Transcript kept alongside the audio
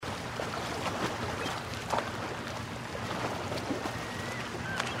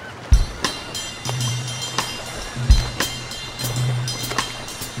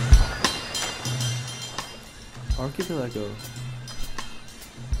Archipelago,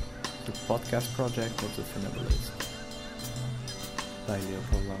 the podcast project of the Funambulist, by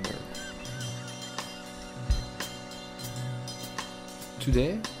Leopold Langer.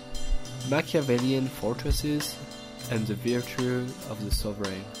 Today, Machiavellian fortresses and the virtue of the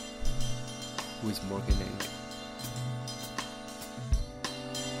sovereign, with Morgan Eng.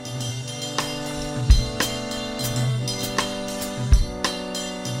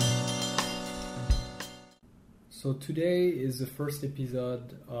 So today is the first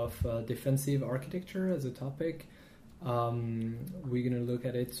episode of defensive architecture as a topic. We're going to look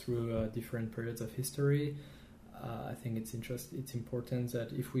at it through different periods of history. I think it's important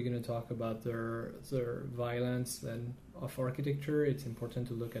that if we're going to talk about the violence and of architecture, it's important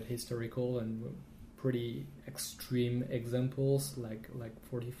to look at historical and pretty extreme examples like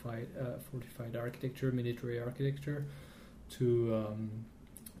fortified architecture, military architecture, to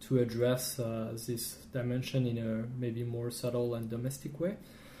address this dimension in a maybe more subtle and domestic way.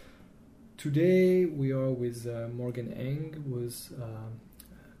 Today we are with Morgan Eng, who's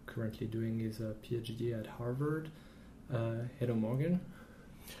currently doing his PhD at Harvard. Hello, Morgan.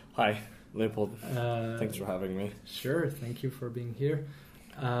 Hi, Leopold. Thanks for having me. Sure, thank you for being here.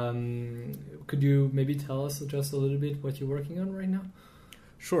 Could you maybe tell us just a little bit what you're working on right now?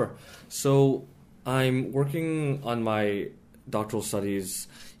 Sure. So I'm working on my doctoral studies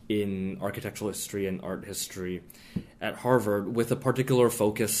in architectural history and art history at Harvard, with a particular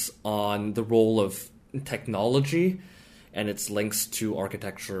focus on the role of technology and its links to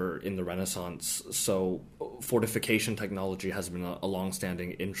architecture in the Renaissance. So fortification technology has been a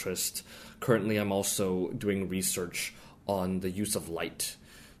long-standing interest. Currently, I'm also doing research on the use of light.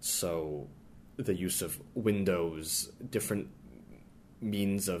 So the use of windows, different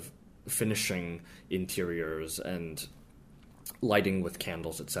means of finishing interiors, and lighting with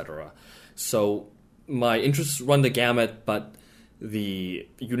candles, etc. So my interests run the gamut, but the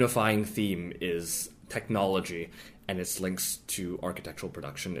unifying theme is technology and its links to architectural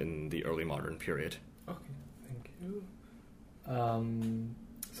production in the early modern period. Okay, thank you.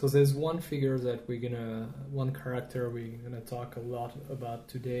 So there's one character we're gonna talk a lot about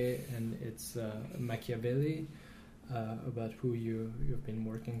today, and it's Machiavelli, about who you've been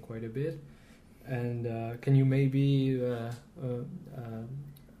working quite a bit. And can you maybe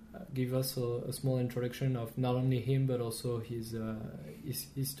give us a small introduction of not only him but also his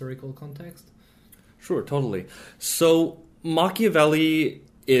historical context? Sure, totally. So Machiavelli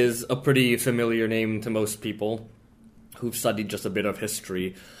is a pretty familiar name to most people who've studied just a bit of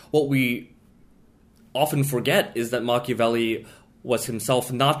history. What we often forget is that Machiavelli was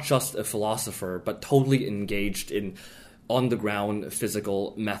himself not just a philosopher, but totally engaged in on-the-ground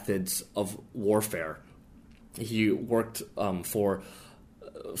physical methods of warfare. He worked for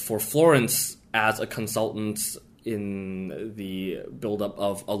Florence as a consultant in the buildup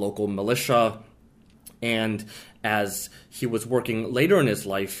of a local militia, and as he was working later in his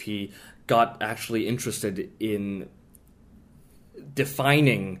life, he got actually interested in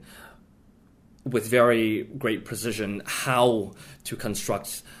defining with very great precision how to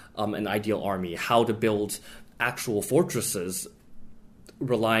construct an ideal army, how to build actual fortresses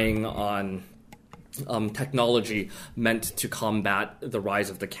relying on technology meant to combat the rise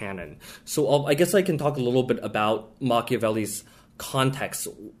of the cannon. So I guess I can talk a little bit about Machiavelli's context.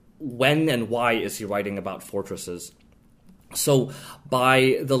 When and why is he writing about fortresses? So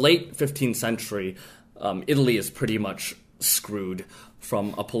by the late 15th century, Italy is pretty much screwed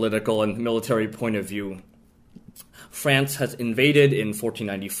from a political and military point of view. France has invaded in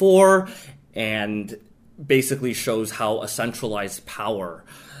 1494 and basically shows how a centralized power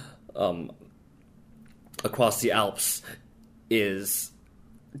across the Alps is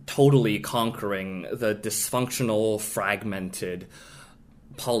totally conquering the dysfunctional, fragmented,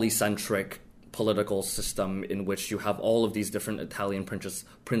 polycentric political system in which you have all of these different Italian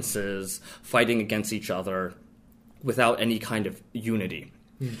princes fighting against each other without any kind of unity.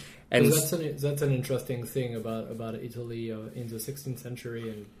 And so that's an interesting thing about Italy in the 16th century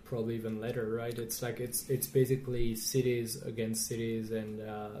and probably even later, right? It's like it's basically cities against cities, and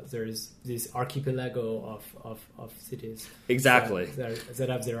there is this archipelago of cities. Exactly. That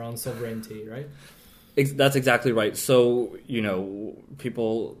have their own sovereignty, right? That's exactly right. So,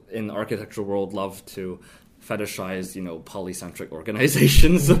 people in the architecture world love to fetishize, polycentric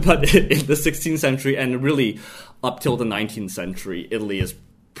organizations, but in the 16th century and really up till the 19th century, Italy is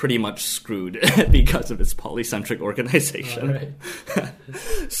pretty much screwed because of its polycentric organization. Right.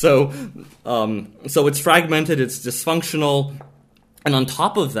 So it's fragmented, it's dysfunctional, and on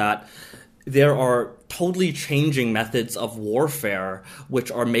top of that, there are totally changing methods of warfare, which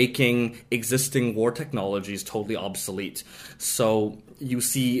are making existing war technologies totally obsolete. So you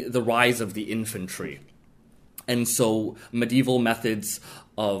see the rise of the infantry. And so medieval methods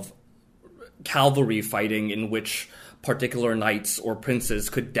of cavalry fighting in which particular knights or princes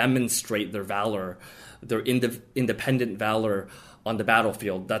could demonstrate their valor, their independent valor on the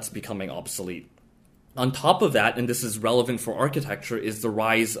battlefield, that's becoming obsolete. On top of that, and this is relevant for architecture, is the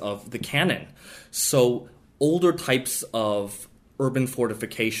rise of the cannon. So older types of urban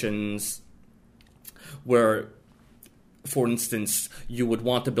fortifications where, for instance, you would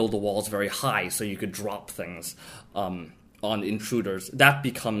want to build the walls very high so you could drop things on intruders, that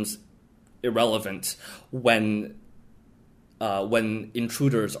becomes irrelevant when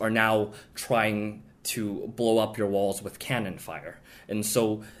intruders are now trying to blow up your walls with cannon fire. And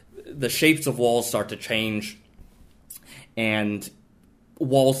so the shapes of walls start to change, and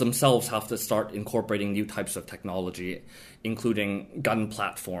walls themselves have to start incorporating new types of technology, including gun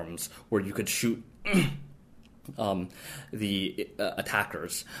platforms where you could shoot the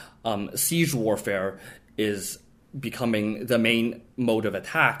attackers. Siege warfare is becoming the main mode of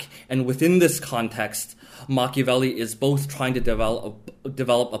attack, and within this context, Machiavelli is both trying to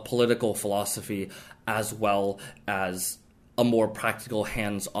develop a political philosophy as well as a more practical,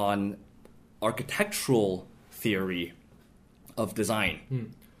 hands-on architectural theory of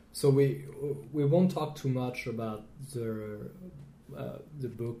design. So we won't talk too much about the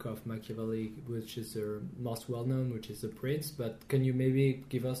book of Machiavelli, which is the most well-known, which is The Prince, but can you maybe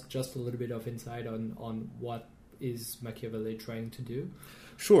give us just a little bit of insight on what is Machiavelli trying to do?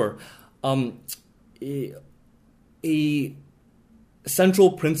 Sure. A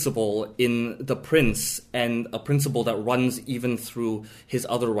central principle in The Prince, and a principle that runs even through his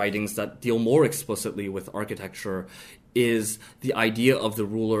other writings that deal more explicitly with architecture, is the idea of the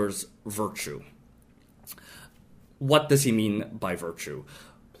ruler's virtue. What does he mean by virtue?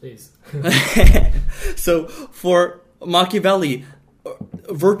 Please. So for Machiavelli,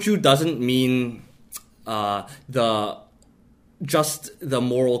 virtue doesn't mean just the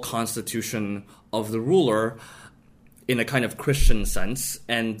moral constitution of the ruler in a kind of Christian sense,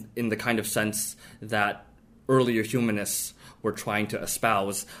 and in the kind of sense that earlier humanists were trying to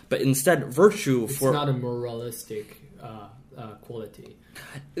espouse, but instead virtue it's not a moralistic quality.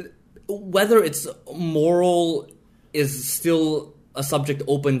 Whether it's moral is still a subject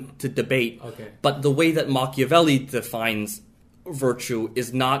open to debate, okay. But the way that Machiavelli defines virtue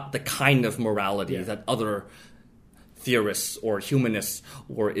is not the kind of morality that other theorists or humanists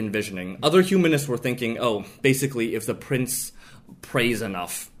were envisioning. Other humanists were thinking, basically if the prince prays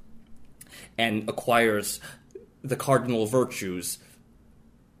enough and acquires the cardinal virtues,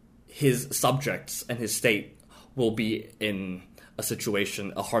 his subjects and his state will be in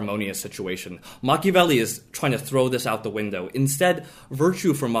a harmonious situation. Machiavelli is trying to throw this out the window. Instead,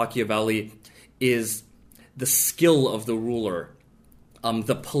 virtue for Machiavelli is the skill of the ruler,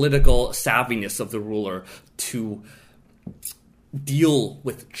 the political savviness of the ruler to deal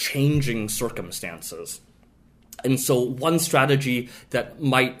with changing circumstances. And so one strategy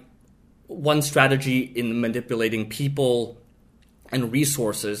in manipulating people and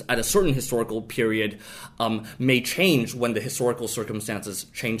resources at a certain historical period may change when the historical circumstances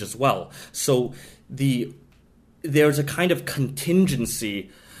change as well. So there's a kind of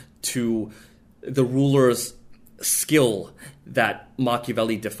contingency to the ruler's skill that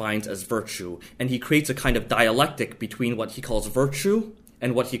Machiavelli defines as virtue, and he creates a kind of dialectic between what he calls virtue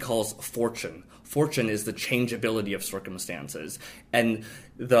and what he calls fortune. Fortune is the changeability of circumstances, and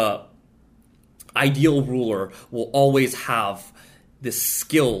the ideal ruler will always have this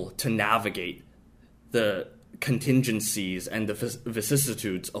skill to navigate the contingencies and the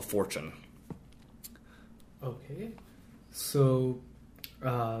vicissitudes of fortune. Okay, so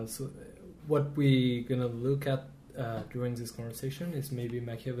what we're gonna look at during this conversation is maybe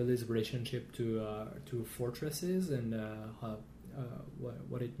Machiavelli's relationship to fortresses and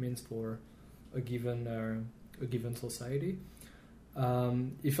what it means for a given society.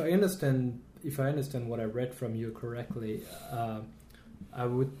 If I understand what I read from you correctly, I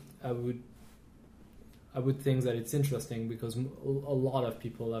would think that it's interesting because a lot of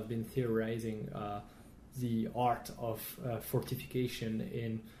people have been theorizing the art of fortification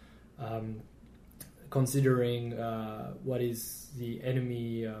in considering what is the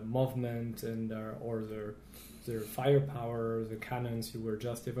enemy movement and or their firepower, the cannons you were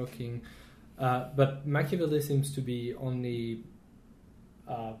just evoking. But Machiavelli seems to be only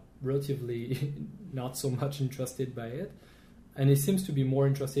relatively not so much interested by it. And he seems to be more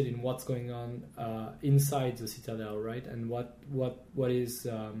interested in what's going on inside the citadel, right? And what is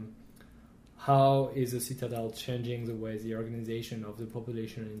how is the citadel changing the way the organization of the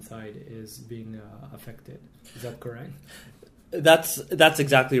population inside is being affected? Is that correct? That's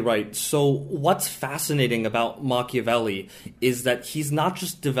exactly right. So what's fascinating about Machiavelli is that he's not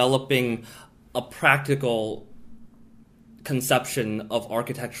just developing a practical conception of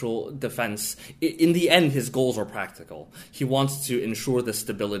architectural defense. In the end, his goals are practical. He wants to ensure the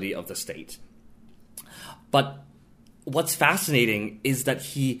stability of the state. But what's fascinating is that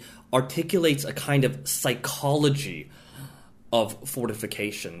he articulates a kind of psychology of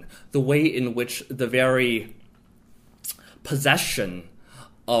fortification, the way in which the very possession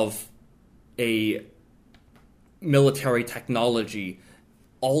of a military technology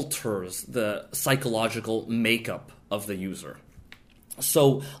alters the psychological makeup of the user.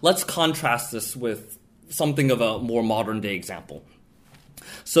 So let's contrast this with something of a more modern day example.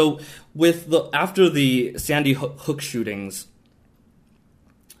 So after the Sandy Hook shootings,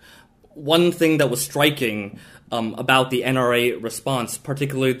 one thing that was striking about the NRA response,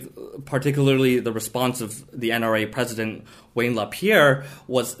 particularly the response of the NRA president Wayne LaPierre,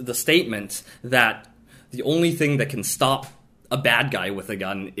 was the statement that the only thing that can stop a bad guy with a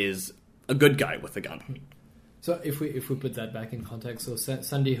gun is a good guy with a gun. So if we put that back in context, so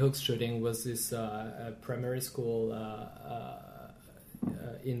Sandy Hook's shooting was this primary school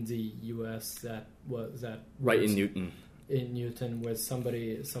in the U.S. that right in Newton. In Newton, where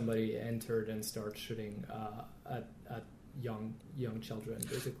somebody entered and started shooting at young children,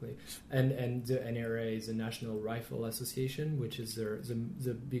 basically, and the NRA is the National Rifle Association, which is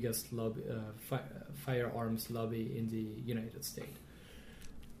the biggest lobby, firearms lobby in the United States.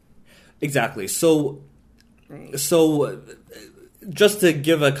 Exactly. So just to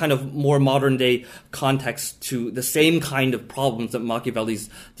give a kind of more modern day context to the same kind of problems that Machiavelli's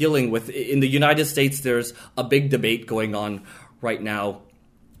dealing with, in the United States, there's a big debate going on right now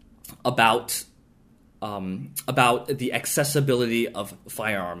about the accessibility of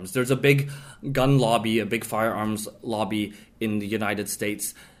firearms. There's a big gun lobby, a big firearms lobby in the United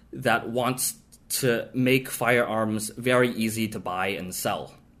States that wants to make firearms very easy to buy and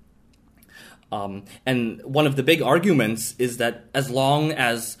sell. And one of the big arguments is that as long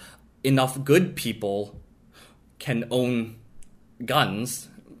as enough good people can own guns,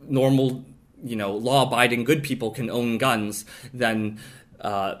 normal, law-abiding good people can own guns, then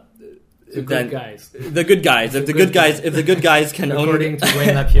the good guys. If the good guys can own, according to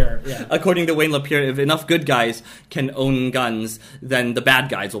Wayne LaPierre, yeah. According to Wayne LaPierre, if enough good guys can own guns, then the bad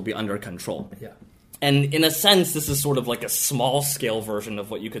guys will be under control. Yeah. And in a sense, this is sort of like a small-scale version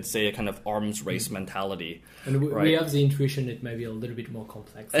of what you could say a kind of arms race mentality. And we have the intuition it may be a little bit more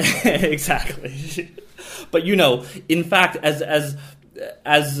complex. Exactly. But, in fact, as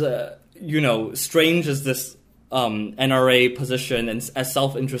strange as this NRA position and as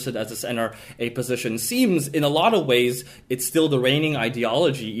self-interested as this NRA position seems, in a lot of ways, it's still the reigning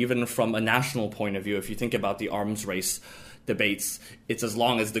ideology, even from a national point of view. If you think about the arms race debates, it's as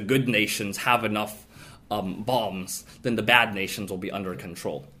long as the good nations have enough bombs, then the bad nations will be under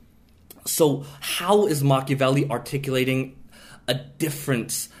control. So how is Machiavelli articulating a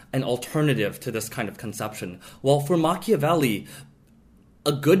difference, an alternative to this kind of conception? Well, for Machiavelli,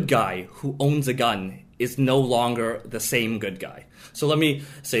 a good guy who owns a gun is no longer the same good guy. So let me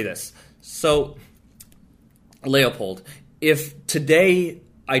say this. So, Leopold, if today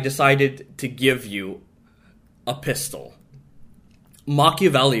I decided to give you a pistol,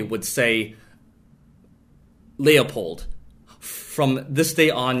 Machiavelli would say, Leopold, from this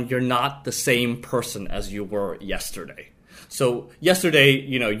day on, you're not the same person as you were yesterday. So yesterday,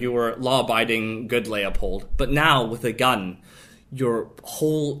 you were law-abiding, good Leopold, but now with a gun, your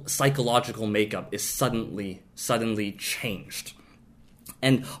whole psychological makeup is suddenly changed.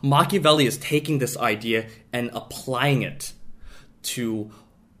 And Machiavelli is taking this idea and applying it to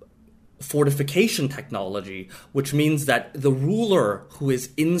fortification technology, which means that the ruler who is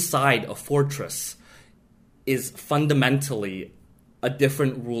inside a fortress is fundamentally a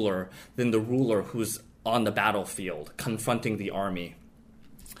different ruler than the ruler who's on the battlefield confronting the army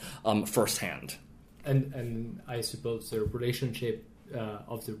firsthand. And I suppose the relationship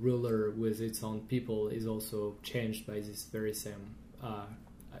of the ruler with its own people is also changed by this very same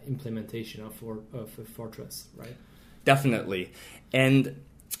implementation of a fortress, right? Definitely. And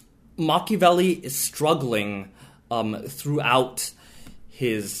Machiavelli is struggling throughout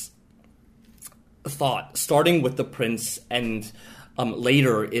his thought, starting with The Prince and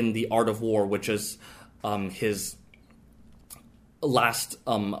later in The Art of War, which is his last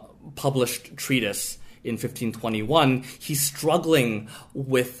published treatise in 1521. He's struggling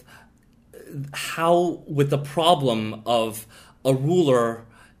with the problem of a ruler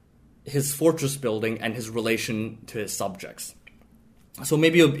his fortress building and his relation to his subjects. So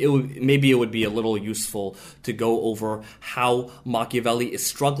maybe it would be a little useful to go over how Machiavelli is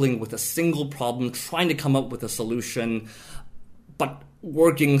struggling with a single problem, trying to come up with a solution, but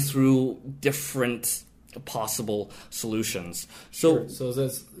working through different possible solutions. So,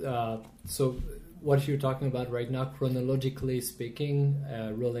 so what you're talking about right now, chronologically speaking,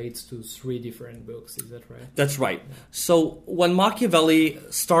 relates to 3 different books. Is that right? That's right. So when Machiavelli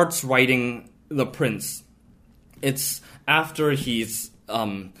starts writing The Prince, it's after he's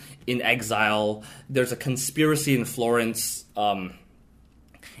in exile. There's a conspiracy in Florence,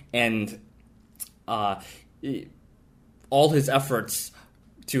 and all his efforts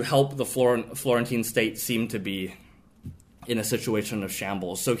to help the Florentine state seem to be in a situation of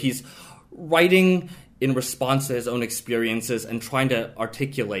shambles. So he's writing in response to his own experiences and trying to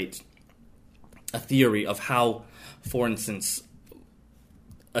articulate a theory of how, for instance,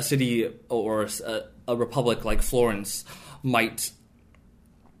 a city or a republic like Florence might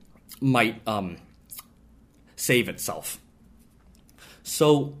save itself.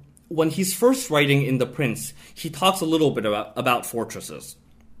 So when he's first writing in The Prince, he talks a little bit about fortresses.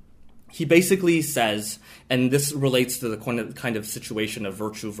 He basically says, and this relates to the kind of situation of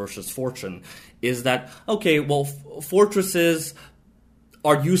virtue versus fortune, is that, okay, well, fortresses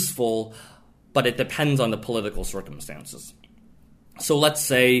are useful, but it depends on the political circumstances. So let's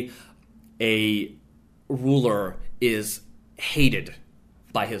say a ruler is hated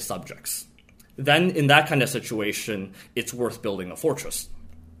by his subjects. Then in that kind of situation, it's worth building a fortress.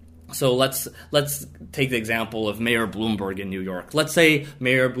 So let's take the example of Mayor Bloomberg in New York. Let's say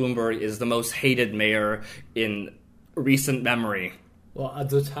Mayor Bloomberg is the most hated mayor in recent memory. Well, at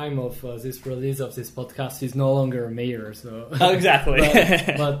the time of this release of this podcast, he's no longer a mayor. So exactly.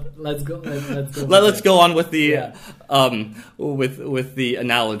 but let's go. Let's go on with the with the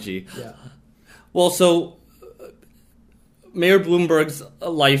analogy. Yeah. Well, so Mayor Bloomberg's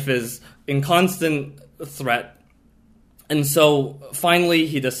life is in constant threat. And so finally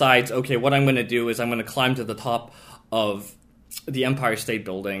he decides, okay, what I'm going to do is I'm going to climb to the top of the Empire State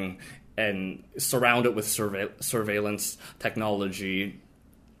Building and surround it with surveillance technology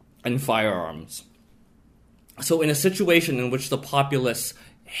and firearms. So in a situation in which the populace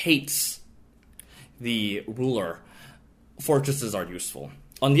hates the ruler, fortresses are useful.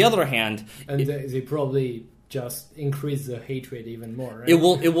 On the other hand... And they probably just increase the hatred even more, right? It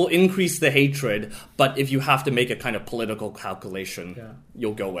will increase the hatred, but if you have to make a kind of political calculation,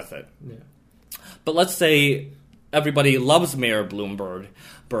 you'll go with it. Yeah. But let's say everybody loves Mayor Bloomberg,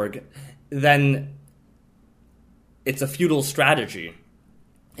 then it's a futile strategy.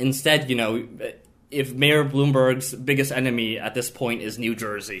 Instead, if Mayor Bloomberg's biggest enemy at this point is New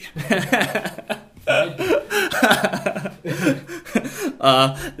Jersey,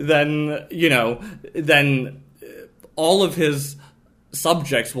 then all of his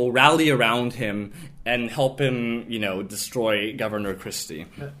subjects will rally around him and help him, destroy Governor Christie.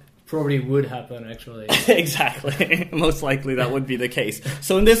 Probably would happen, actually. Exactly. Most likely that would be the case.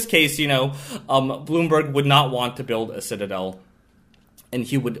 So in this case, Bloomberg would not want to build a citadel, and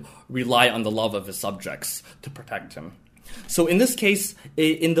he would rely on the love of his subjects to protect him. So in this case,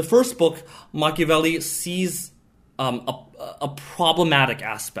 in the first book, Machiavelli sees a problematic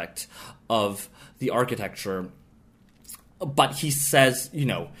aspect of the architecture, but he says,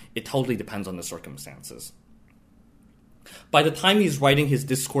 it totally depends on the circumstances. By the time he's writing his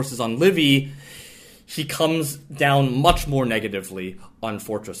discourses on Livy, he comes down much more negatively on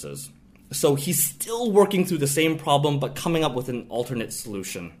fortresses. So he's still working through the same problem, but coming up with an alternate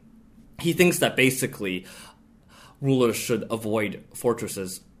solution. He thinks that basically rulers should avoid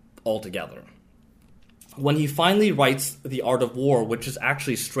fortresses altogether. When he finally writes The Art of War, which is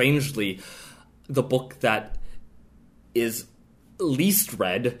actually strangely the book that is least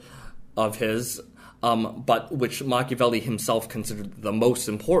read of his, but which Machiavelli himself considered the most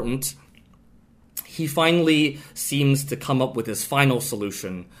important, he finally seems to come up with his final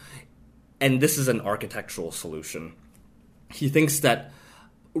solution, and this is an architectural solution. He thinks that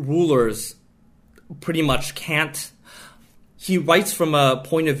rulers pretty much can't... He writes from a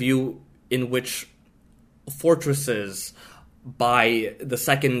point of view in which fortresses, by the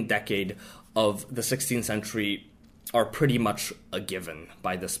second decade of the 16th century, are pretty much a given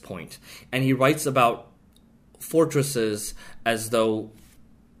by this point. And he writes about fortresses as though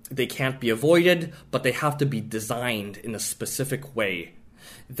they can't be avoided, but they have to be designed in a specific way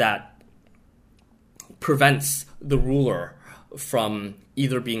that prevents the ruler from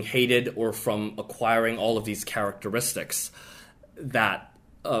either being hated or from acquiring all of these characteristics, that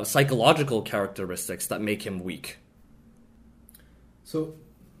psychological characteristics that make him weak. So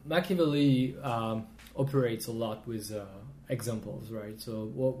Machiavelli operates a lot with examples, right? So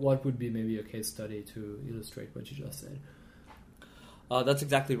what would be maybe a case study to illustrate what you just said? That's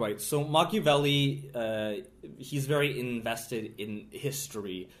exactly right. So Machiavelli, he's very invested in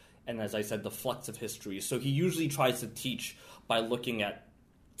history, and as I said, the flux of history. So he usually tries to teach by looking at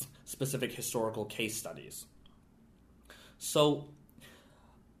specific historical case studies. So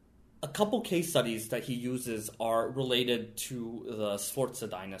a couple case studies that he uses are related to the Sforza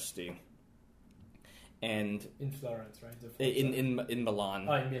dynasty. And in Florence, right? In Milan.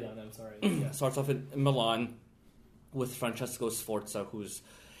 Oh, in Milan, I'm sorry. Yeah. Starts off in Milan with Francesco Sforza, who's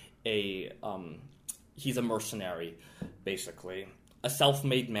he's a mercenary, basically. A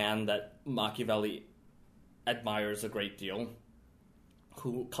self-made man that Machiavelli admires a great deal,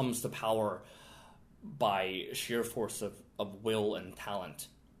 who comes to power by sheer force of will and talent.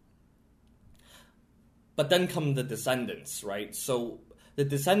 But then come the descendants, right? So the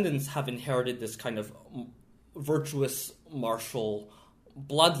descendants have inherited this kind of virtuous martial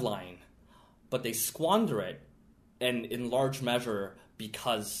bloodline, but they squander it, and in large measure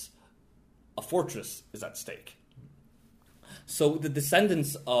because a fortress is at stake. So the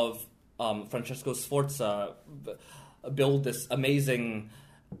descendants of Francesco Sforza build this amazing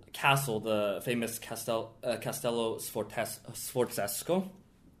castle, the famous Castello Sforzesco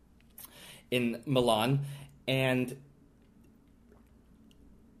in Milan, and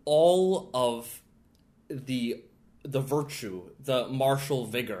all of the virtue, the martial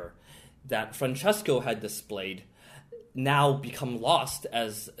vigor that Francesco had displayed now become lost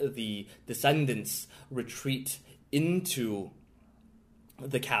as the descendants retreat into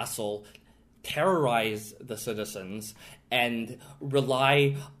the castle, terrorize the citizens, and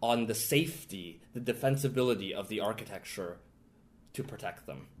rely on the safety, the defensibility of the architecture to protect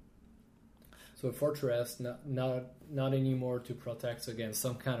them. So a fortress, not anymore to protect against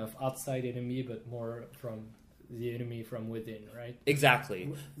some kind of outside enemy, but more from the enemy from within, right?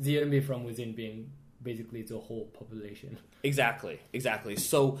 Exactly. The enemy from within being basically the whole population. Exactly.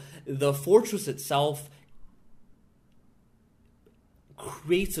 So the fortress itself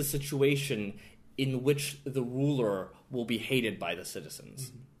creates a situation in which the ruler will be hated by the citizens.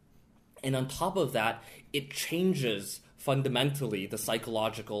 Mm-hmm. And on top of that, it changes fundamentally the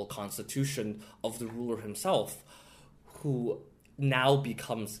psychological constitution of the ruler himself, who now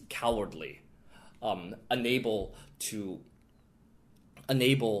becomes cowardly, unable to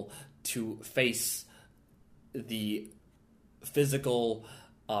face the physical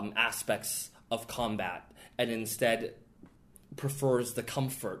aspects of combat, and instead prefers the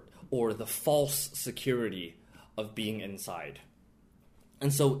comfort or the false security of being inside.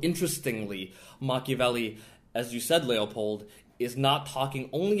 And so, interestingly, Machiavelli, as you said, Leopold, is not talking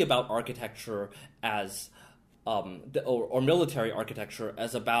only about architecture as or military architecture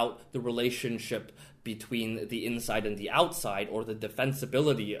as about the relationship between the inside and the outside, or the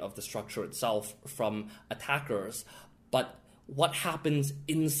defensibility of the structure itself from attackers, but what happens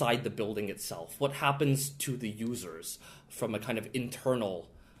inside the building itself, what happens to the users from a kind of internal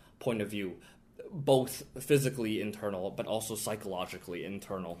point of view, both physically internal but also psychologically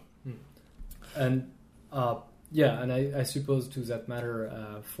internal. And I suppose to that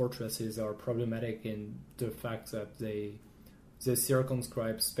matter, fortresses are problematic in the fact that they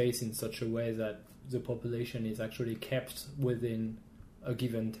circumscribe space in such a way that the population is actually kept within a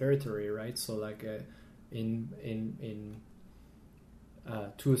given territory, right? So, like,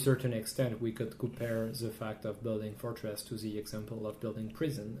 to a certain extent, we could compare the fact of building fortress to the example of building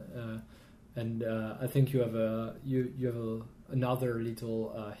prison, and I think you have another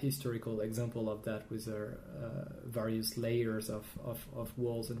little historical example of that with various layers of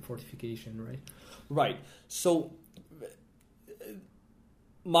walls and fortification, right? Right. So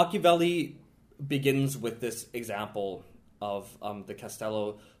Machiavelli begins with this example of the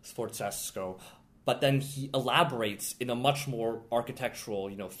Castello Sforzesco, but then he elaborates in a much more architectural,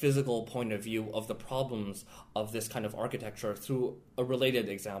 physical point of view of the problems of this kind of architecture through a related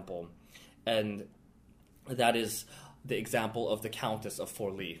example, and that is the example of the Countess of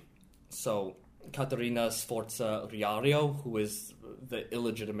Forlì. So Caterina Sforza Riario, who is the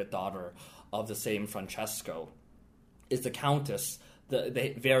illegitimate daughter of the same Francesco, is the Countess,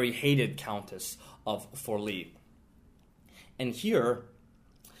 the very hated Countess of Forlì. And here,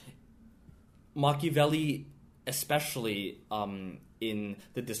 Machiavelli, especially in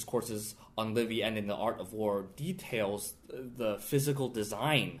the discourses on Livy and in the Art of War, details the physical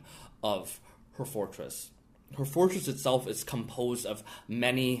design of her fortress. Her fortress itself is composed of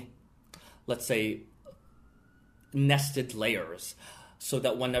many, let's say, nested layers, so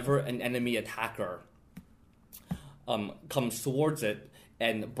that whenever an enemy attacker comes towards it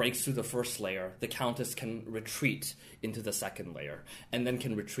and breaks through the first layer, the Countess can retreat into the second layer, and then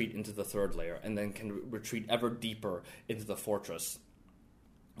can retreat into the third layer, and then can retreat ever deeper into the fortress.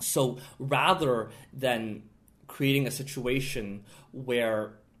 So rather than creating a situation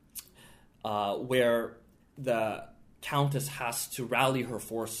where the Countess has to rally her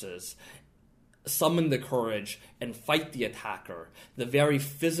forces, summon the courage, and fight the attacker, the very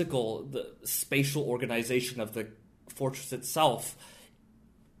physical, the spatial organization of the fortress itself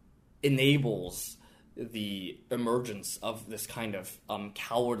enables the emergence of this kind of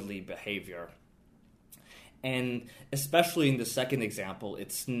cowardly behavior. And especially in the second example,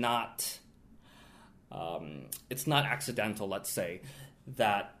 it's not accidental, let's say,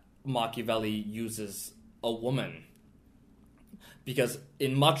 that Machiavelli uses a woman, because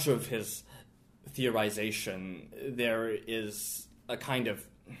in much of his theorization there is a kind of,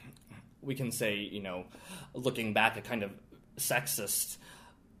 we can say, looking back, a kind of sexist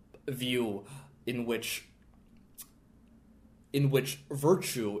view in which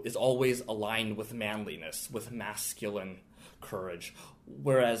virtue is always aligned with manliness, with masculine courage,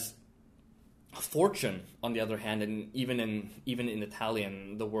 whereas fortune, on the other hand, and even in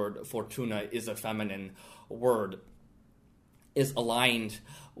Italian, the word fortuna is a feminine word, is aligned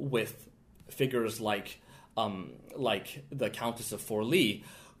with figures like the Countess of Forlì,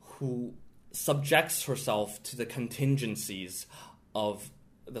 who subjects herself to the contingencies of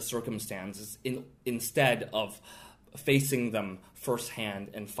the circumstances instead of facing them firsthand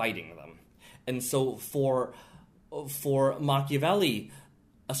and fighting them. And so for Machiavelli,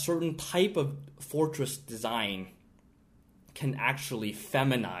 a certain type of fortress design can actually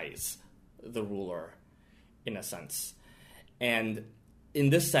feminize the ruler, in a sense. And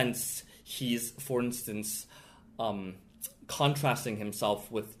in this sense, he's, for instance, contrasting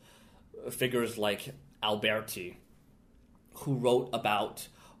himself with figures like Alberti, who wrote about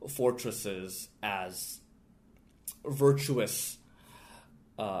fortresses as virtuous,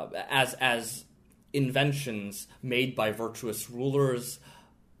 as inventions made by virtuous rulers,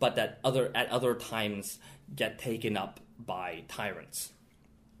 but that at other times get taken up by tyrants.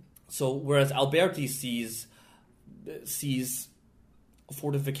 So whereas Alberti sees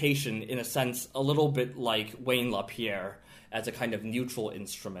fortification, in a sense, a little bit like Wayne LaPierre, as a kind of neutral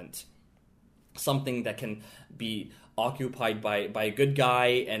instrument, something that can be occupied by a good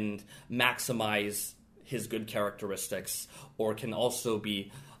guy and maximize his good characteristics, or can also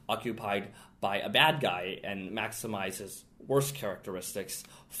be occupied by a bad guy and maximize his worst characteristics.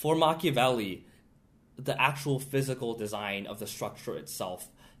 For Machiavelli, the actual physical design of the structure itself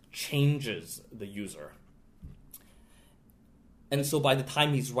changes the user. And so by the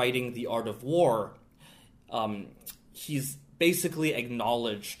time he's writing The Art of War, he's basically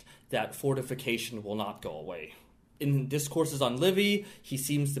acknowledged that fortification will not go away. In Discourses on Livy, he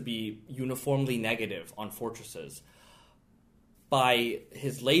seems to be uniformly negative on fortresses. By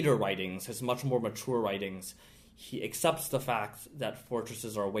his later writings, his much more mature writings, he accepts the fact that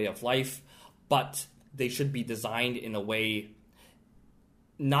fortresses are a way of life, but they should be designed in a way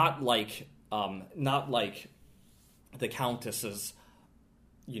not like the Countess's,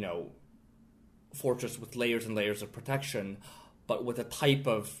 fortress with layers and layers of protection, but with a type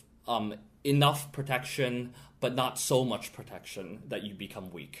of enough protection, but not so much protection that you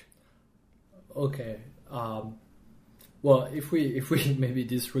become weak. Okay. Well, if we maybe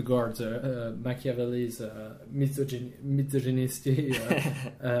disregard Machiavelli's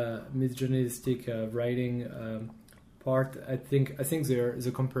misogynistic writing part, I think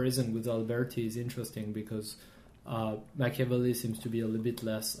the comparison with Alberti is interesting, because Machiavelli seems to be a little bit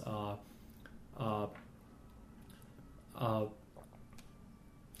less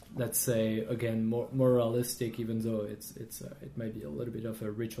let's say, again, more realistic, even though it might be a little bit of a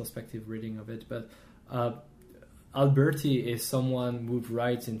retrospective reading of it. But Alberti is someone who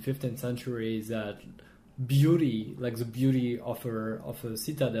writes in 15th century that beauty, like the beauty of a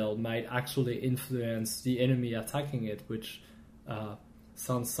citadel, might actually influence the enemy attacking it, which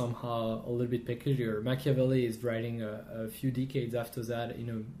sounds somehow a little bit peculiar. Machiavelli is writing a few decades after that in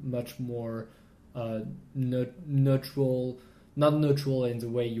a much more neutral, not neutral in the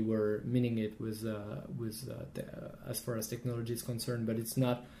way you were meaning it with as far as technology is concerned, but it's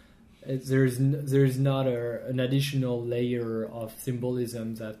not. There is not an additional layer of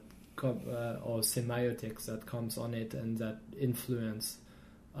symbolism that or semiotics that comes on it and that influence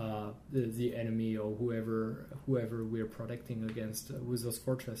the enemy or whoever we're protecting against with those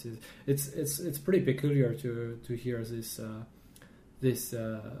fortresses. It's pretty peculiar to hear this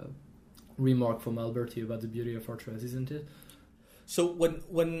remark from Alberti about the beauty of fortress, isn't it? So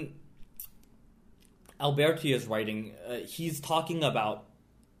when Alberti is writing, he's talking about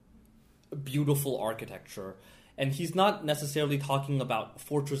beautiful architecture. And he's not necessarily talking about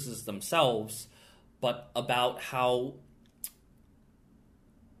fortresses themselves, but about how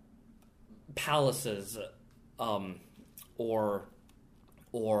palaces or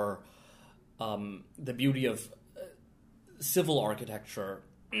the beauty of civil architecture,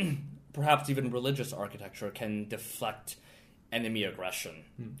 perhaps even religious architecture, can deflect enemy aggression.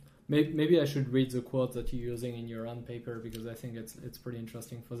 Maybe I should read the quote that you're using in your own paper, because I think it's pretty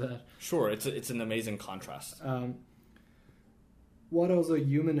interesting for that. Sure, it's an amazing contrast. What other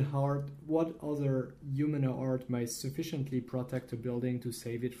human art might sufficiently protect a building to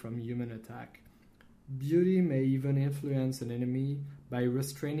save it from human attack? Beauty may even influence an enemy by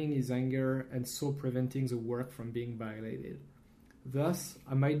restraining his anger and so preventing the work from being violated. Thus,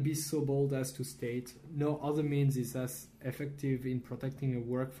 I might be so bold as to state, no other means is as effective in protecting a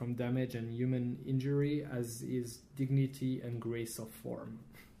work from damage and human injury as is dignity and grace of form.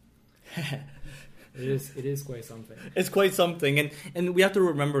 It is quite something. It's quite something, and we have to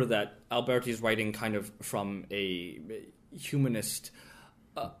remember that Alberti is writing kind of from a humanist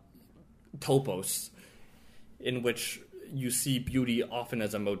topos, in which you see beauty often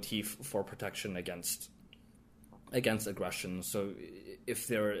as a motif for protection against aggression. So if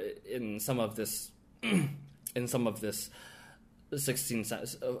there in some of this 15th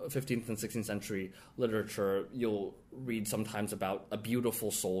and 16th century literature, you'll read sometimes about a beautiful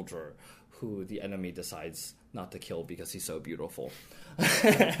soldier who the enemy decides not to kill because he's so beautiful.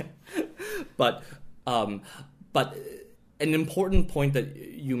 But an important point that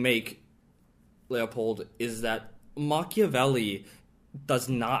you make, Leopold, is that Machiavelli does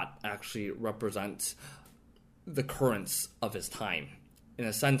not actually represent the currents of his time. In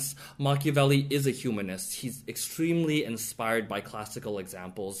a sense, Machiavelli is a humanist. He's extremely inspired by classical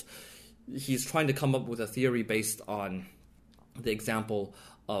examples. He's trying to come up with a theory based on the example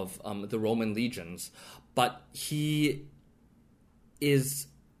of the Roman legions, but he is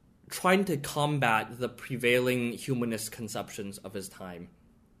trying to combat the prevailing humanist conceptions of his time.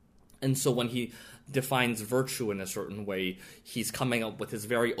 And so when he defines virtue in a certain way, he's coming up with his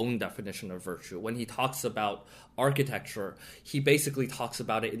very own definition of virtue. When he talks about architecture, he basically talks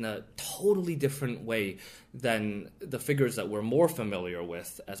about it in a totally different way than the figures that we're more familiar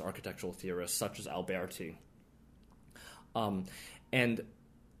with as architectural theorists, such as Alberti. And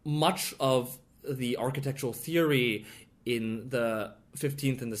much of the architectural theory in the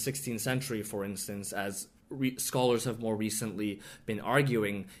 15th and the 16th century, for instance, as scholars have more recently been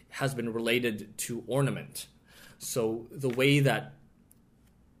arguing, has been related to ornament. So the way that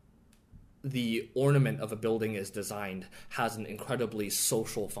the ornament of a building is designed has an incredibly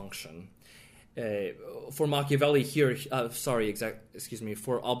social function. For Machiavelli here,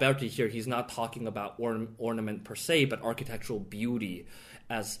 for Alberti here, he's not talking about ornament per se, but architectural beauty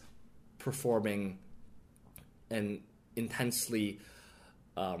as performing an intensely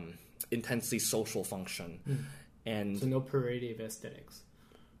social function. And so no parade of aesthetics.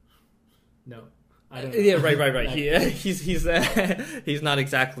 No, I don't know. Yeah, right. He's not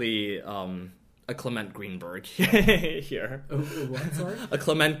exactly a Clement Greenberg here. What, sorry? A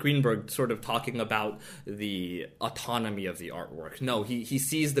Clement Greenberg sort of talking about the autonomy of the artwork. No, he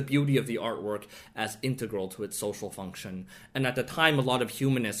sees the beauty of the artwork as integral to its social function. And at the time, a lot of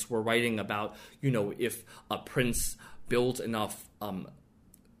humanists were writing about, if a prince builds enough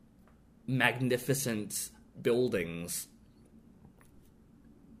magnificent buildings,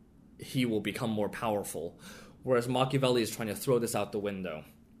 he will become more powerful. Whereas Machiavelli is trying to throw this out the window.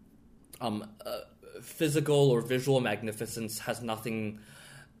 Physical or visual magnificence has nothing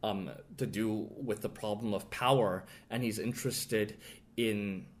to do with the problem of power, and he's interested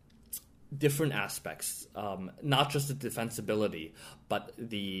in different aspects, not just the defensibility, but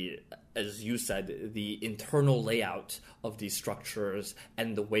as you said, the internal layout of these structures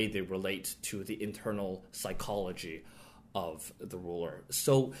and the way they relate to the internal psychology of the ruler.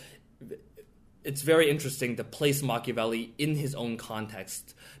 So it's very interesting to place Machiavelli in his own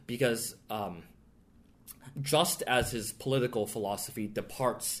context, because just as his political philosophy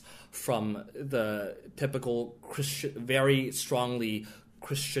departs from the typical Christian, very strongly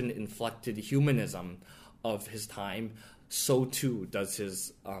Christian-inflected humanism of his time, so too does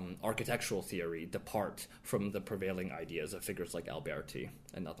his architectural theory depart from the prevailing ideas of figures like Alberti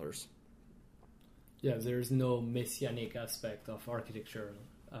and others. Yeah, there's no messianic aspect of architecture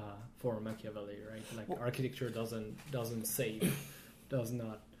for Machiavelli, right? Like architecture doesn't save, does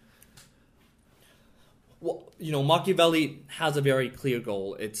not. Well, Machiavelli has a very clear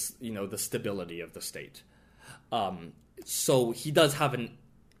goal. It's, the stability of the state. So he does have an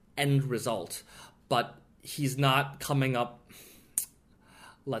end result, but he's not coming up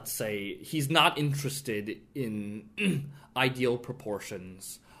let's say, he's not interested in ideal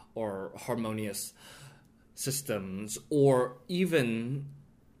proportions or harmonious systems, or even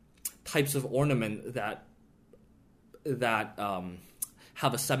types of ornament that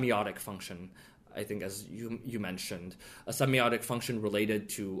have a semiotic function. I think, as you mentioned, a semiotic function related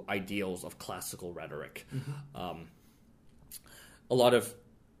to ideals of classical rhetoric. Mm-hmm. A lot of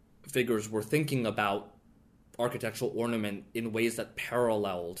figures were thinking about architectural ornament in ways that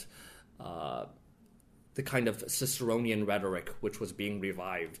paralleled the kind of Ciceronian rhetoric which was being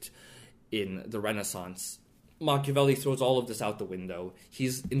revived in the Renaissance. Machiavelli throws all of this out the window.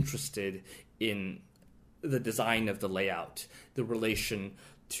 He's interested in the design of the layout, the relation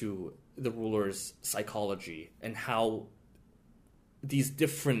to the ruler's psychology, and how these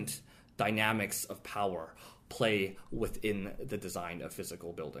different dynamics of power play within the design of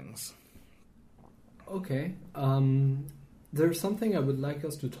physical buildings. Okay. There's something I would like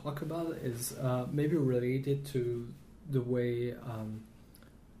us to talk about is maybe related to the way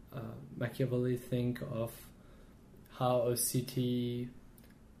Machiavelli think of how a city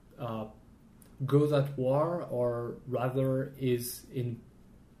goes at war, or rather is in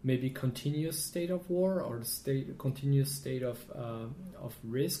maybe continuous state of war, or continuous state of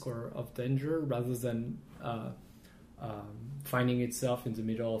risk or of danger, rather than finding itself in the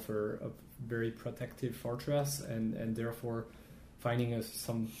middle of a very protective fortress, and therefore finding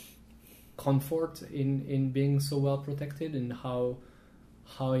some comfort in being so well protected, and how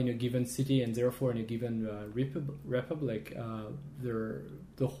in a given city, and therefore in a given republic,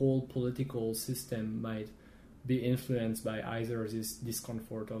 the whole political system might be influenced by either this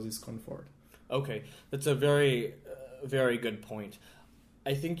discomfort or this comfort. Okay, that's a very, very good point.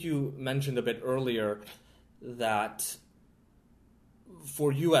 I think you mentioned a bit earlier that,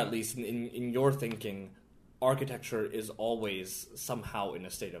 for you at least, in your thinking, architecture is always somehow in a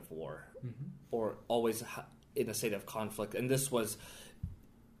state of war, mm-hmm. or always in a state of conflict. And this was,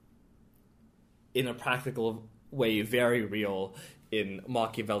 in a practical way, very real in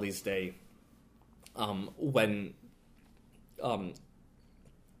Machiavelli's day, when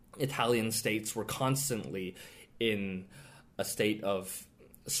Italian states were constantly in a state of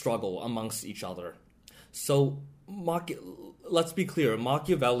struggle amongst each other. So let's be clear,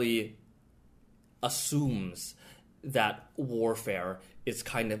 Machiavelli assumes that warfare is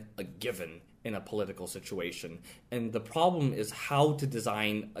kind of a given in a political situation. And the problem is how to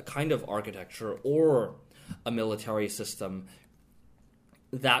design a kind of architecture or a military system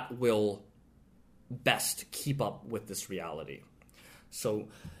that will best keep up with this reality. So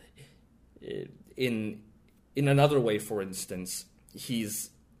in another way, for instance, he's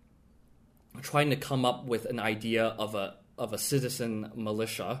trying to come up with an idea of a citizen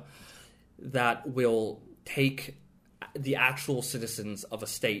militia that will take the actual citizens of a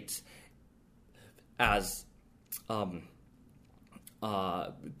state as to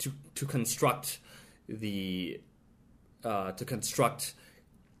construct the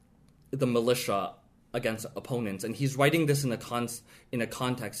militia against opponents. And he's writing this in a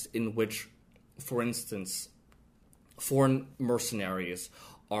context in which, for instance, foreign mercenaries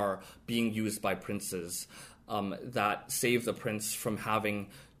are being used by princes that save the prince from having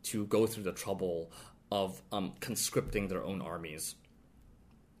to go through the trouble of conscripting their own armies.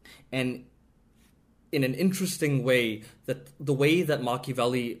 And in an interesting way, that the way that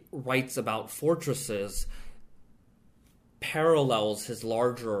Machiavelli writes about fortresses parallels his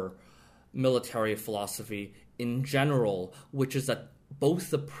larger military philosophy in general, which is that both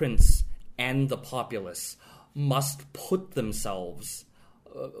the prince and the populace must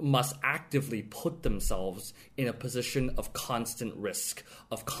actively put themselves in a position of constant risk,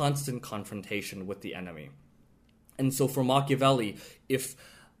 of constant confrontation with the enemy. And so for Machiavelli, if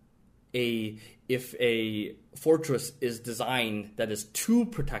a fortress is designed that is too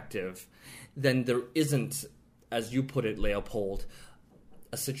protective, then there isn't, as you put it, Leopold,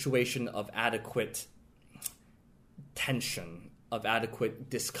 a situation of adequate tension, of adequate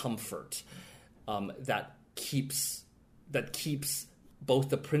discomfort that keeps both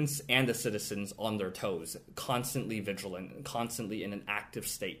the prince and the citizens on their toes, constantly vigilant, constantly in an active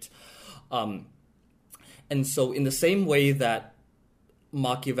state. And so in the same way that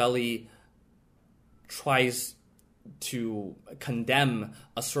Machiavelli tries to condemn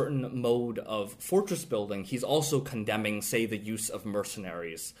a certain mode of fortress building, he's also condemning, say, the use of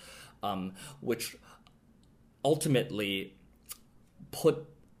mercenaries, which ultimately put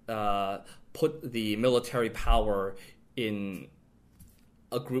the military power in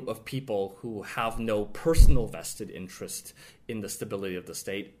a group of people who have no personal vested interest in the stability of the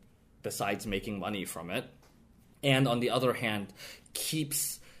state, besides making money from it. and on the other hand,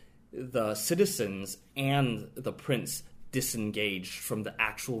 keeps the citizens and the prince disengaged from the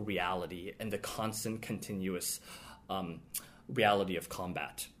actual reality and the constant, continuous reality of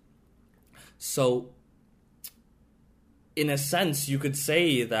combat. So, in a sense, you could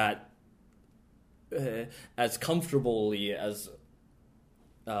say that as comfortably as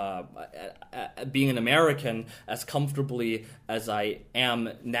being an American, as comfortably as I am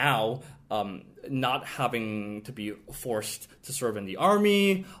now, not having to be forced to serve in the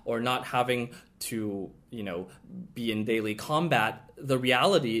army or not having to, be in daily combat, the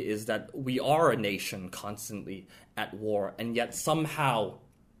reality is that we are a nation constantly at war, and yet somehow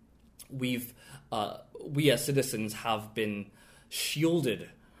we as citizens have been shielded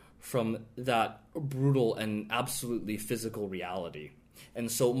from that brutal and absolutely physical reality. And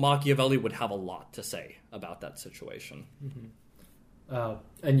so Machiavelli would have a lot to say about that situation. Mm-hmm.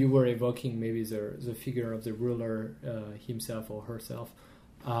 And you were evoking maybe the figure of the ruler himself or herself.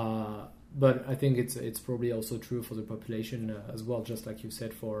 But I think it's probably also true for the population as well, just like you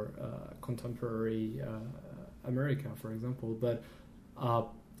said for contemporary America, for example. But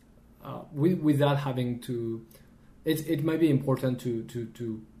without having to, it might be important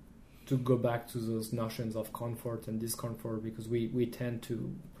to go back to those notions of comfort and discomfort, because we tend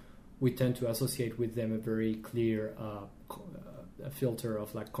to associate with them a very clear a filter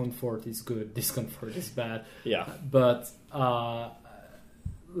of like comfort is good, discomfort is bad. Yeah. But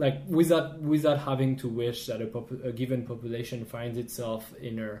like without having to wish that a given population finds itself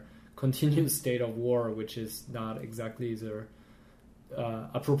in a continuous state of war, which is not exactly the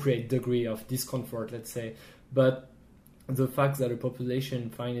appropriate degree of discomfort, let's say, but the fact that a population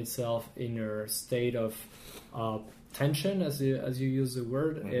finds itself in a state of tension, as you use the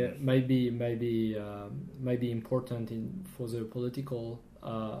word, it might be important for the political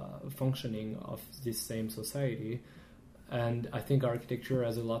functioning of this same society. And I think architecture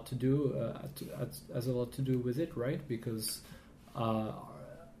has a lot to do with it, right? Because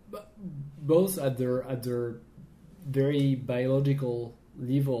both at their very biological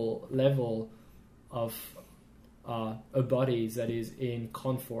level of a body that is in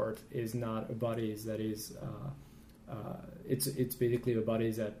comfort is not a body that is it's basically a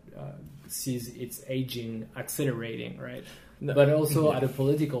body that sees its aging accelerating, right? No. But also at a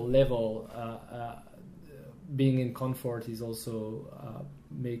political level, being in comfort is also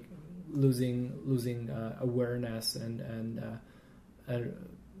losing awareness and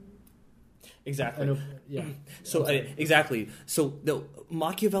exactly. So exactly. So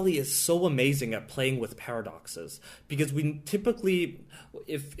Machiavelli is so amazing at playing with paradoxes, because we typically,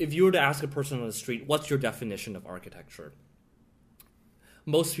 if you were to ask a person on the street, what's your definition of architecture?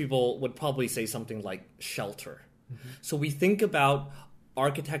 Most people would probably say something like shelter. Mm-hmm. So we think about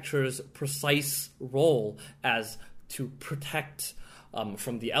architecture's precise role as to protect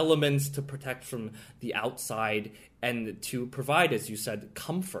from the elements, to protect from the outside, and to provide, as you said,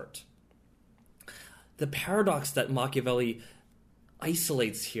 comfort. The paradox that Machiavelli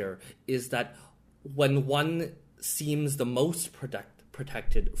isolates here is that when one seems the most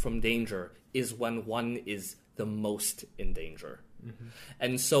protected from danger is when one is the most in danger. Mm-hmm.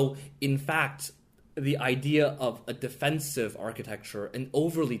 And so, in fact, the idea of a defensive architecture, an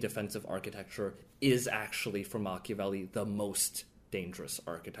overly defensive architecture, is actually, for Machiavelli, the most dangerous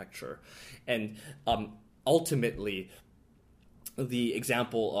architecture. And ultimately, the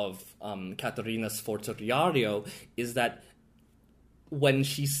example of Caterina Sforzariario is that when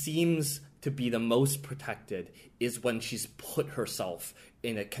she seems to be the most protected is when she's put herself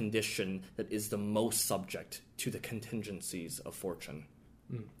in a condition that is the most subject to the contingencies of fortune.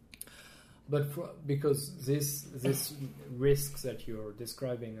 Mm. But because this risks that you're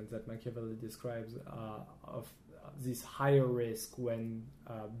describing and that Machiavelli describes of this higher risk when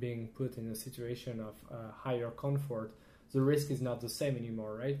being put in a situation of higher comfort, the risk is not the same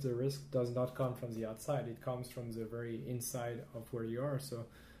anymore, right? The risk does not come from the outside; it comes from the very inside of where you are. So,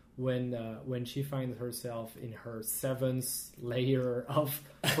 when she finds herself in her seventh layer of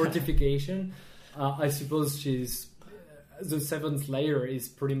fortification, I suppose the seventh layer is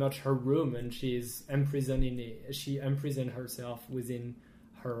pretty much her room, and she imprisoned herself within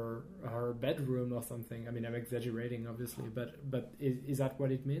her bedroom or something. I mean, I'm exaggerating, obviously, but is that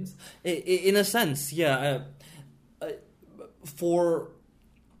what it means? In a sense, yeah. For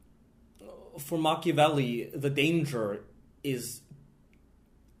Machiavelli, the danger is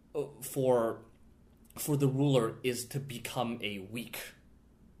for the ruler is to become a weak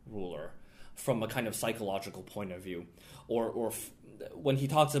ruler from a kind of psychological point of view, or when he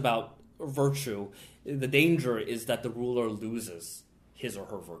talks about virtue, the danger is that the ruler loses his or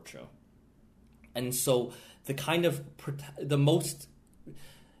her virtue. And so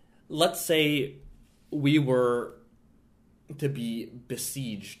let's say we were to be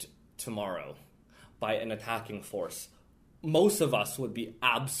besieged tomorrow by an attacking force. Most of us would be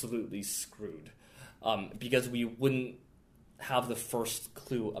absolutely screwed, because we wouldn't have the first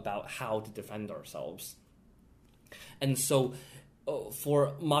clue about how to defend ourselves. And so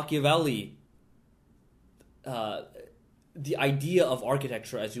for Machiavelli, the idea of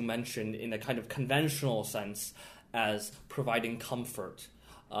architecture, as you mentioned, in a kind of conventional sense, as providing comfort,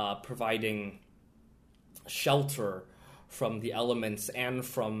 providing shelter from the elements and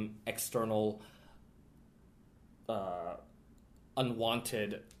from external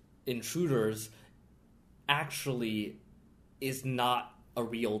unwanted intruders, actually is not a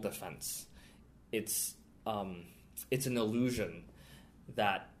real defense. It's an illusion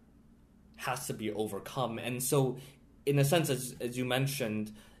that has to be overcome. And so, in a sense, as you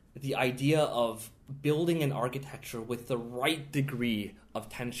mentioned, the idea of building an architecture with the right degree of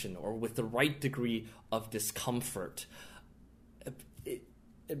tension or with the right degree of discomfort,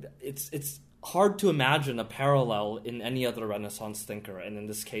 it's hard to imagine a parallel in any other Renaissance thinker, and in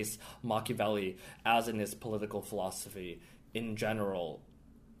this case, Machiavelli, as in his political philosophy in general,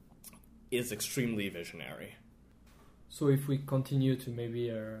 is extremely visionary. So if we continue to maybe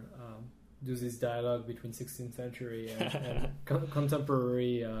do this dialogue between 16th century and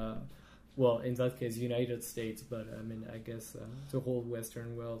contemporary, well, in that case, United States, but I mean, I guess the whole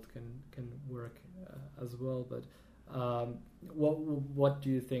Western world can work as well. But what do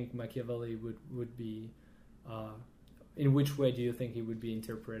you think Machiavelli would be? In which way do you think he would be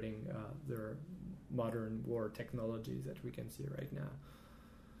interpreting the modern war technologies that we can see right now?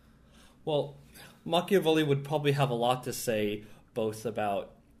 Well, Machiavelli would probably have a lot to say both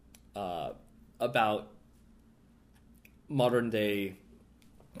about modern day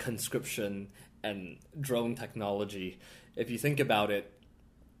conscription and drone technology. If you think about it,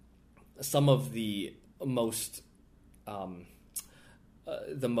 some of the most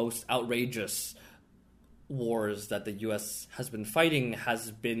outrageous wars that the U.S. has been fighting has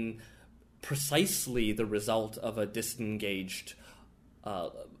been precisely the result of a disengaged,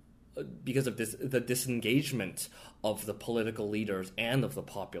 because of the disengagement of the political leaders and of the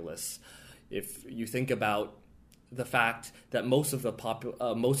populace. If you think about the fact that most of the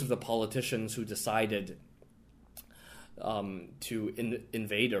politicians who decided to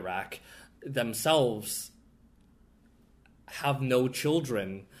invade Iraq themselves have no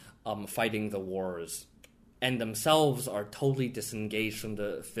children fighting the wars, and themselves are totally disengaged from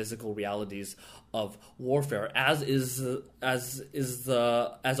the physical realities of warfare, as are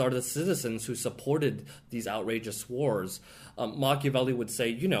the citizens who supported these outrageous wars. Machiavelli would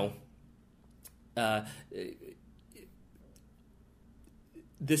say,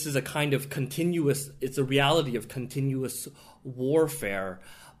 this is a kind of it's a reality of continuous warfare,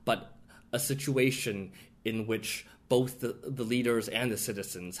 but a situation in which both the leaders and the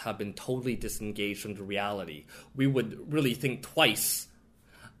citizens have been totally disengaged from the reality. We would really think twice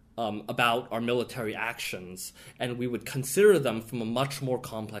about our military actions, and we would consider them from a much more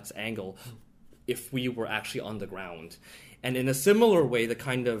complex angle if we were actually on the ground. And in a similar way, the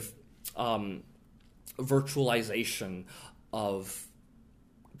kind of virtualization of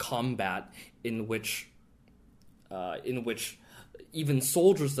combat in which even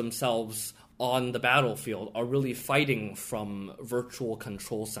soldiers themselves on the battlefield are really fighting from virtual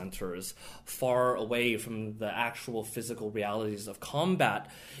control centers far away from the actual physical realities of combat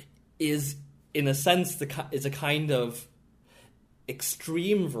is, in a sense, is a kind of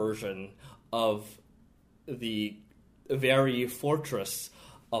extreme version of the very fortress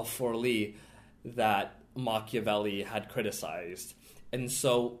of Forlì that Machiavelli had criticized. And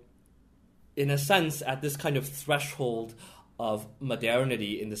so, in a sense, at this kind of threshold of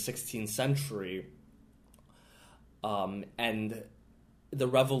modernity in the 16th century, and the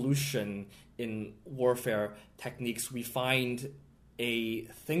revolution in warfare techniques, we find a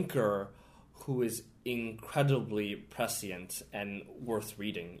thinker who is incredibly prescient and worth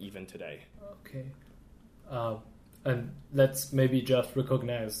reading even today. Okay. And let's maybe just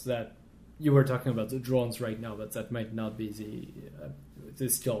recognize that you were talking about the drones right now, but that might not be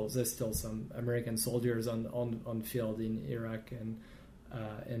there's still some American soldiers on field in Iraq and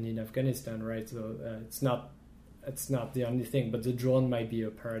in Afghanistan, right? So it's not the only thing, but the drone might be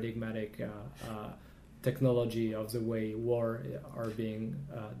a paradigmatic technology of the way war are being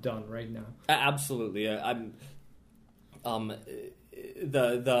done right now. Absolutely, the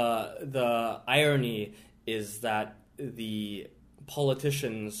irony is that the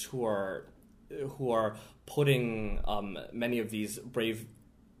politicians who are putting many of these brave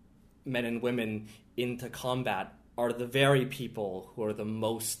men and women into combat are the very people who are the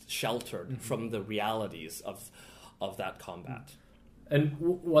most sheltered from the realities of that combat. And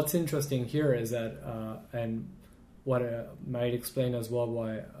what's interesting here is that, and what might explain as well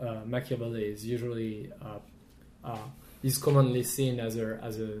why Machiavelli is usually is commonly seen as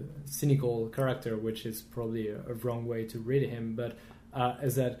a cynical character, which is probably a wrong way to read him, but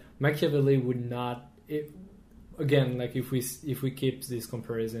is that Machiavelli would not. Again, like if we keep this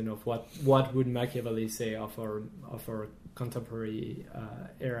comparison of what would Machiavelli say of our contemporary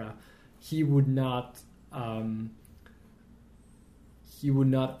era, he would not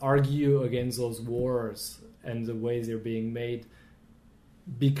argue against those wars and the ways they're being made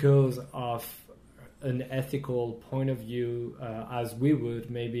because of an ethical point of view, as we would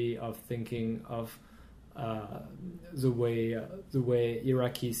maybe of thinking of the way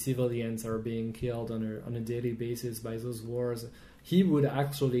Iraqi civilians are being killed on a daily basis by those wars. He would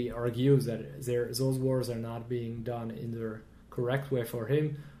actually argue that those wars are not being done in the correct way for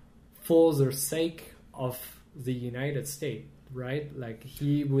him, for the sake of the United States, right? Like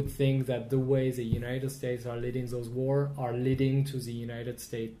he would think that the way the United States are leading those wars are leading to the United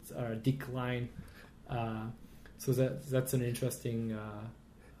States decline. So that's an interesting.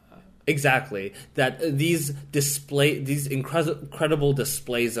 Exactly. That these incredible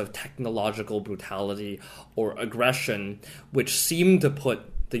displays of technological brutality or aggression, which seem to put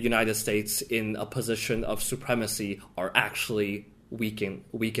the United States in a position of supremacy, are actually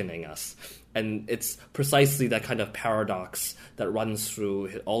weakening us. And it's precisely that kind of paradox that runs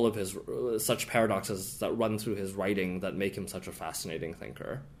through all of his such paradoxes that run through his writing that make him such a fascinating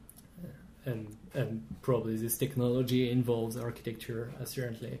thinker. And probably this technology involves architecture,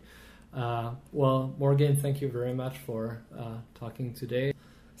 certainly. Well, Morgan, thank you very much for talking today.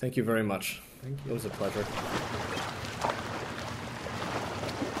 Thank you very much. Thank you. It was a pleasure.